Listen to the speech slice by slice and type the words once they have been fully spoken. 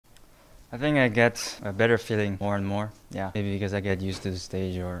I think I get a better feeling more and more. Yeah, maybe because I get used to the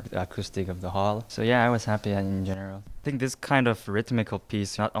stage or the acoustic of the hall. So yeah, I was happy in general. I think this kind of rhythmical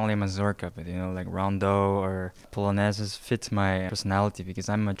piece, not only mazurka, but like rondo or polonaises fit my personality because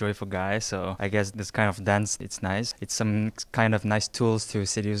I'm a joyful guy. So I guess this kind of dance, it's nice. It's some kind of nice tools to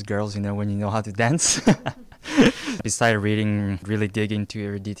seduce girls, when you know how to dance. Besides reading, really dig into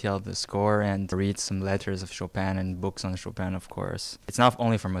every detail of the score and read some letters of Chopin and books on Chopin, of course. It's not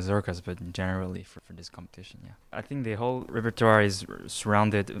only for mazurkas, but generally for this competition, yeah. I think the whole repertoire is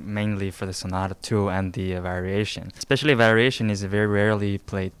surrounded mainly for the sonata too and the variation. Especially variation is a very rarely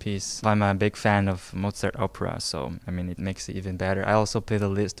played piece. I'm a big fan of Mozart opera, so it makes it even better. I also play the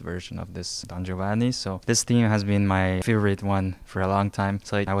Liszt version of this Don Giovanni, so this theme has been my favorite one for a long time.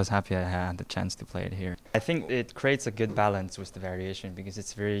 So I was happy I had the chance to play it here. I think it creates a good balance with the variation because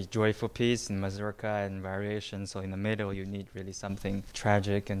it's a very joyful piece in mazurka and variation. So in the middle, you need really something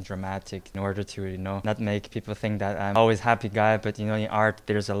tragic and dramatic in order to, not make people think that I'm always happy guy. But, in art,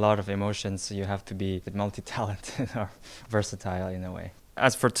 there's a lot of emotions. So you have to be multi-talented or versatile in a way.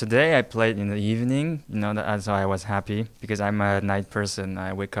 As for today, I played in the evening, that's why I was happy because I'm a night person.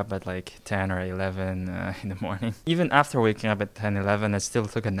 I wake up at like 10 or 11 in the morning. Even after waking up at 10, 11, I still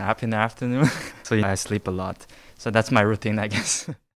took a nap in the afternoon. So I sleep a lot. So that's my routine, I guess.